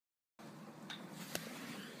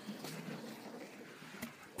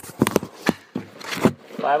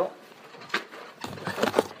Bible.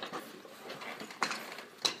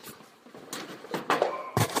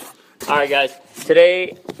 Alright guys,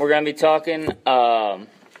 today we're going to be talking,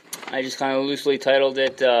 I just kind of loosely titled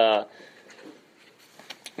it,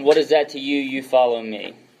 What is that to you, you follow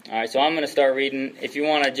me. Alright, so I'm going to start reading. If you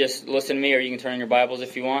want to just listen to me, or you can turn in your Bibles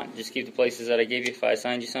if you want. Just keep the places that I gave you if I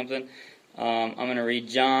assigned you something. I'm going to read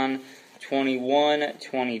John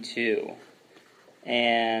 21:22.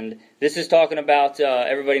 And this is talking about,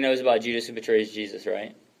 everybody knows about Judas who betrays Jesus,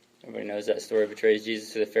 right? Everybody knows that story, betrays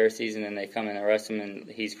Jesus to the Pharisees, and then they come and arrest him, and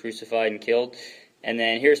he's crucified and killed. And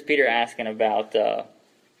then here's Peter asking about,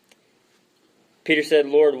 Peter said,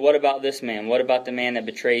 Lord, what about this man? What about the man that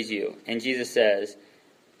betrays you? And Jesus says,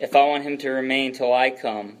 if I want him to remain till I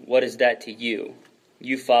come, what is that to you?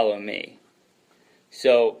 You follow me.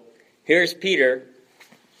 So, here's Peter,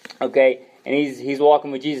 okay, and he's walking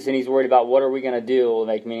with Jesus, and he's worried about what are we going to do,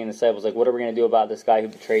 like meaning the disciples, like what are we going to do about this guy who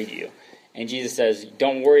betrayed you? And Jesus says,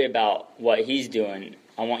 don't worry about what he's doing.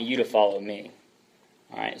 I want you to follow me.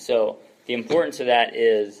 Alright, so the importance of that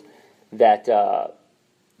is that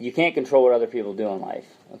you can't control what other people do in life.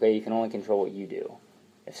 Okay, you can only control what you do.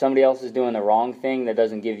 If somebody else is doing the wrong thing, that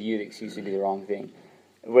doesn't give you the excuse to do the wrong thing.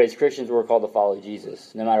 As Christians, we're called to follow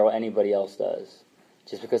Jesus, no matter what anybody else does.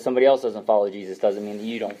 Just because somebody else doesn't follow Jesus doesn't mean that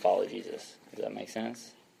you don't follow Jesus. Does that make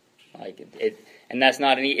sense? Like and that's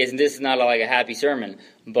not this is not like a happy sermon,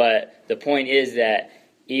 but the point is that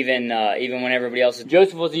even when everybody else,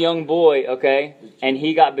 Joseph was a young boy, okay, and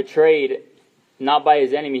he got betrayed not by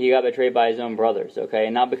his enemy, he got betrayed by his own brothers, okay,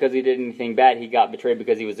 and not because he did anything bad, he got betrayed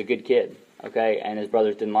because he was a good kid, okay, and his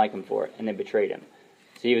brothers didn't like him for it, and they betrayed him.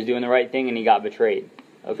 So he was doing the right thing, and he got betrayed,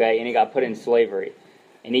 okay, and he got put in slavery.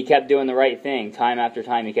 And he kept doing the right thing, time after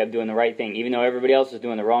time. He kept doing the right thing, even though everybody else was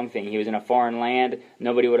doing the wrong thing. He was in a foreign land.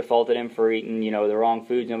 Nobody would have faulted him for eating, the wrong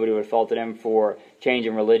foods. Nobody would have faulted him for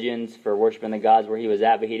changing religions, for worshiping the gods where he was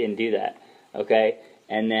at, but he didn't do that. Okay?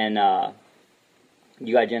 And then,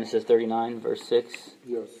 you got Genesis 39, verse 6?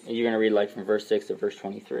 Yes. You're going to read from verse 6 to verse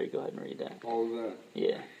 23. Go ahead and read that. All of that?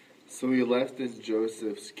 Yeah. So he left in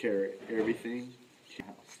Joseph's care everything.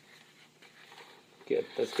 Good.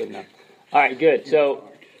 That's good enough. All right, good. So,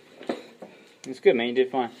 it's good, man. You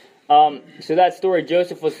did fine. So that story,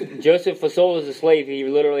 Joseph was sold as a slave. He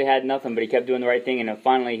literally had nothing, but he kept doing the right thing, and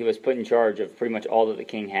finally he was put in charge of pretty much all that the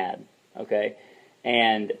king had. Okay,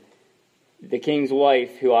 and the king's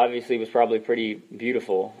wife, who obviously was probably pretty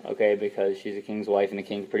beautiful, okay, because she's a king's wife, and the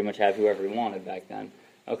king pretty much had whoever he wanted back then.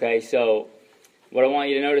 Okay, so what I want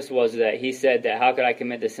you to notice was that he said that how could I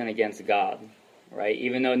commit this sin against God? Right?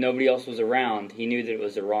 Even though nobody else was around, he knew that it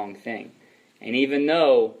was the wrong thing. And even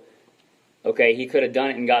though, okay, he could have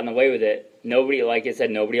done it and gotten away with it, nobody, like it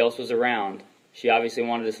said, nobody else was around. She obviously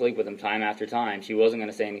wanted to sleep with him time after time. She wasn't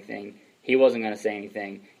going to say anything. He wasn't going to say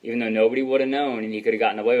anything. Even though nobody would have known and he could have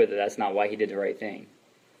gotten away with it, that's not why he did the right thing.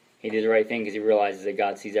 He did the right thing because he realizes that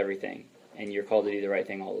God sees everything. And you're called to do the right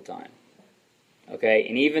thing all the time. Okay?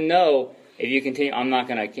 And even though, if you continue, I'm not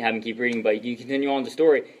going to have him keep reading, but you continue on the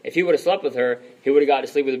story. If he would have slept with her, he would have got to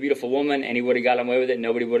sleep with a beautiful woman, and he would have gotten away with it, and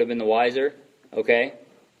nobody would have been the wiser. Okay?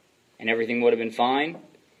 And everything would have been fine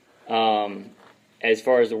as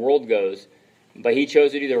far as the world goes. But he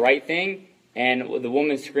chose to do the right thing, and the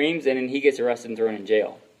woman screams, and then he gets arrested and thrown in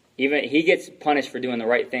jail. Even he gets punished for doing the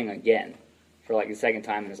right thing again, for like the second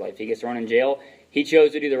time in his life. He gets thrown in jail. He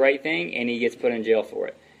chose to do the right thing, and he gets put in jail for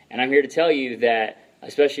it. And I'm here to tell you that,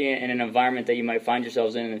 especially in an environment that you might find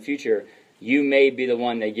yourselves in the future, you may be the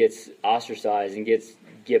one that gets ostracized and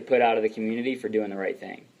get put out of the community for doing the right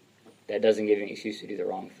thing. That doesn't give you an excuse to do the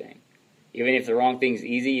wrong thing. Even if the wrong thing's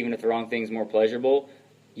easy, even if the wrong thing's more pleasurable,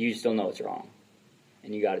 you still know it's wrong.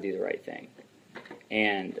 And you got to do the right thing.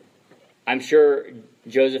 And I'm sure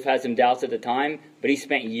Joseph had some doubts at the time, but he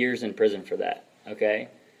spent years in prison for that. Okay?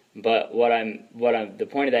 But the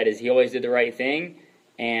point of that is he always did the right thing,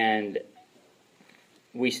 and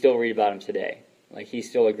we still read about him today. Like, he's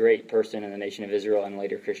still a great person in the nation of Israel and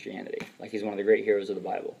later Christianity. Like, he's one of the great heroes of the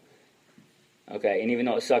Bible. Okay, and even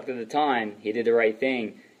though it sucked at the time, he did the right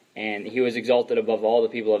thing, and he was exalted above all the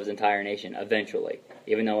people of his entire nation, eventually,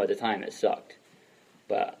 even though at the time it sucked.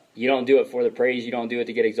 But you don't do it for the praise, you don't do it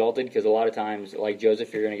to get exalted, because a lot of times, like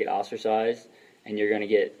Joseph, you're going to get ostracized, and you're going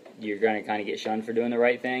to kind of get shunned for doing the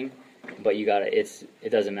right thing, but it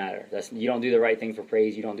doesn't matter. You don't do the right thing for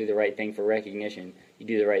praise, you don't do the right thing for recognition, you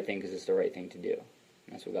do the right thing because it's the right thing to do.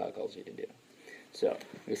 That's what God calls you to do. So, like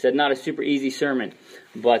I said, not a super easy sermon,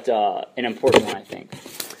 but an important one, I think.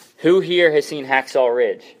 Who here has seen Hacksaw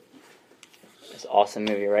Ridge? It's an awesome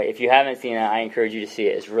movie, right? If you haven't seen it, I encourage you to see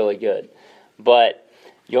it. It's really good. But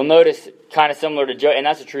you'll notice, kind of similar to Joe, and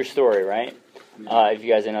that's a true story, right? If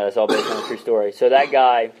you guys didn't know, that's all based on a true story. So that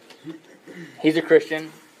guy, he's a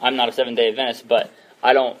Christian. I'm not a Seventh-day Adventist, but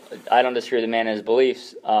I don't disagree with the man and his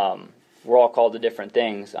beliefs. We're all called to different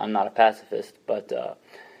things. I'm not a pacifist, but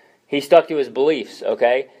he stuck to his beliefs,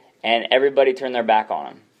 okay? And everybody turned their back on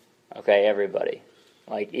him, okay? Everybody.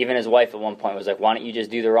 Like, even his wife at one point was like, why don't you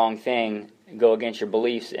just do the wrong thing, go against your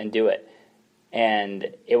beliefs, and do it?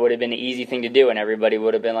 And it would have been the easy thing to do, and everybody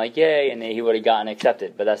would have been like, yay, and he would have gotten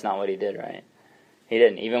accepted. But that's not what he did, right? He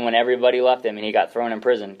didn't. Even when everybody left him and he got thrown in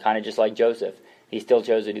prison, kind of just like Joseph, he still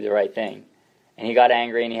chose to do the right thing. And he got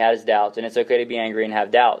angry and he had his doubts, and it's okay to be angry and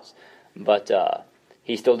have doubts. But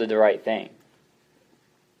he still did the right thing.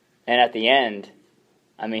 And at the end,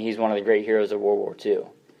 I mean, he's one of the great heroes of World War II.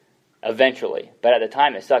 Eventually. But at the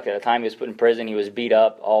time, it sucked. At the time, he was put in prison. He was beat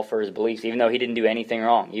up all for his beliefs, even though he didn't do anything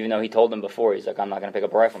wrong. Even though he told them before, he's like, I'm not going to pick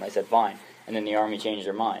up a rifle. And they said, fine. And then the Army changed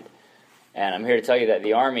their mind. And I'm here to tell you that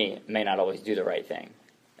the Army may not always do the right thing,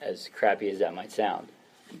 as crappy as that might sound.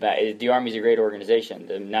 But the Army's a great organization.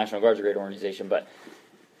 The National Guard's a great organization. But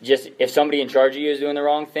just if somebody in charge of you is doing the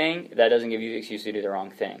wrong thing, that doesn't give you the excuse to do the wrong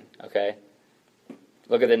thing, okay?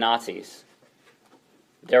 Look at the Nazis.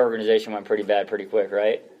 Their organization went pretty bad pretty quick,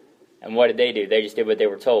 right? And what did they do? They just did what they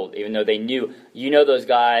were told, even though they knew. You know, those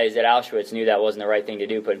guys at Auschwitz knew that wasn't the right thing to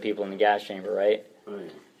do, putting people in the gas chamber, right?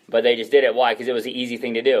 Right. But they just did it. Why? Because it was the easy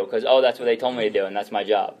thing to do. Because, that's what they told me to do, and that's my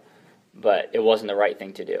job. But it wasn't the right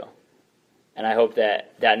thing to do. And I hope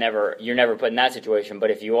that you're never put in that situation. But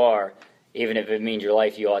if you are, even if it means your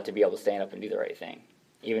life, you ought to be able to stand up and do the right thing,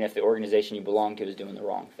 even if the organization you belong to is doing the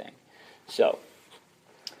wrong thing. So,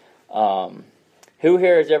 who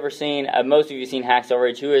here has ever seen, most of you have seen Hacksaw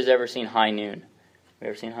Ridge, who has ever seen High Noon? Have you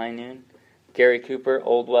ever seen High Noon? Gary Cooper,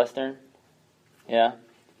 Old Western? Yeah?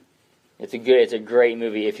 It's a great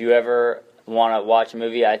movie. If you ever want to watch a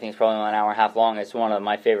movie, I think it's probably only an hour and a half long. It's one of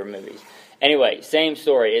my favorite movies. Anyway, same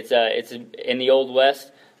story. It's in the Old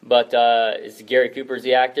West, but it's Gary Cooper's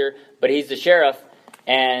the actor, but he's the sheriff,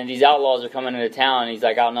 and these outlaws are coming into town, and he's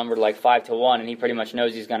like outnumbered like 5-1, and he pretty much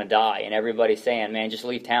knows he's going to die, and everybody's saying, man, just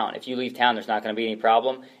leave town. If you leave town, there's not going to be any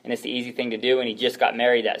problem, and it's the easy thing to do, and he just got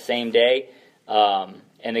married that same day,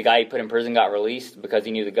 and the guy he put in prison got released because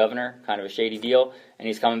he knew the governor, kind of a shady deal, and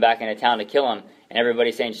he's coming back into town to kill him, and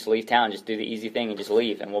everybody's saying, just leave town, just do the easy thing and just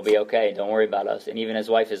leave, and we'll be okay, don't worry about us. And even his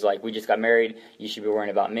wife is like, we just got married, you should be worrying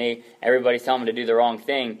about me. Everybody's telling him to do the wrong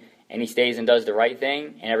thing, and he stays and does the right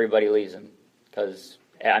thing, and everybody leaves him. Because,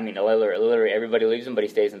 literally everybody leaves him, but he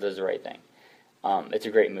stays and does the right thing. It's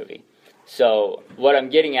a great movie. So, what I'm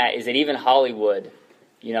getting at is that even Hollywood,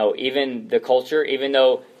 even the culture, even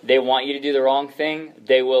though they want you to do the wrong thing,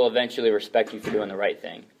 they will eventually respect you for doing the right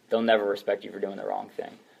thing. They'll never respect you for doing the wrong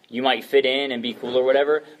thing. You might fit in and be cool or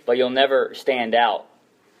whatever, but you'll never stand out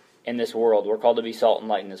in this world. We're called to be salt and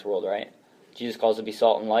light in this world, right? Jesus calls us to be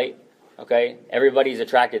salt and light, okay? Everybody's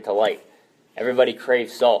attracted to light. Everybody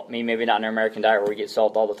craves salt. Maybe not in our American diet where we get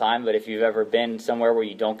salt all the time, but if you've ever been somewhere where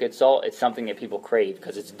you don't get salt, it's something that people crave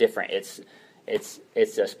because it's different. It's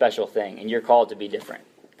a special thing, and you're called to be different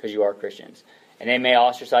because you are Christians. And they may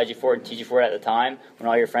ostracize you for it and teach you for it at the time when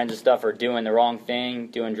all your friends and stuff are doing the wrong thing,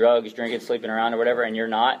 doing drugs, drinking, sleeping around or whatever, and you're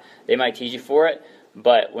not. They might tease you for it,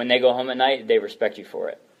 but when they go home at night, they respect you for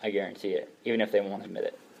it. I guarantee it, even if they won't admit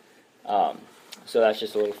it. So that's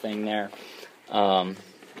just a little thing there.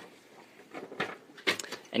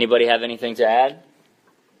 Anybody have anything to add?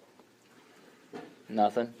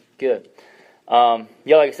 Nothing? Good. Like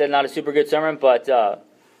I said, not a super good sermon, but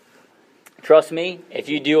trust me, if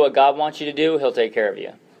you do what God wants you to do, He'll take care of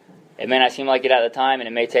you. It may not seem like it at the time, and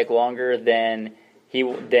it may take longer than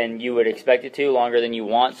you would expect it to, longer than you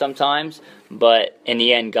want sometimes, but in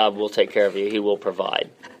the end, God will take care of you. He will provide.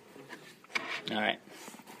 All right.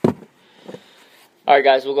 All right,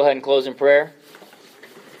 guys, we'll go ahead and close in prayer.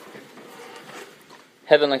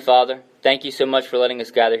 Heavenly Father, thank you so much for letting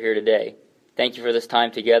us gather here today. Thank you for this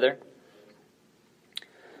time together.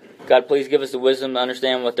 God, please give us the wisdom to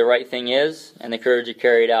understand what the right thing is and the courage to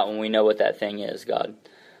carry it out when we know what that thing is, God.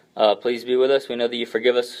 Please be with us. We know that you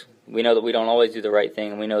forgive us. We know that we don't always do the right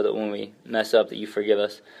thing, and we know that when we mess up that you forgive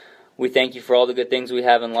us. We thank you for all the good things we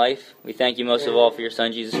have in life. We thank you most of all for your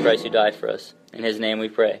Son, Jesus Christ, who died for us. In His name we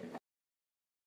pray.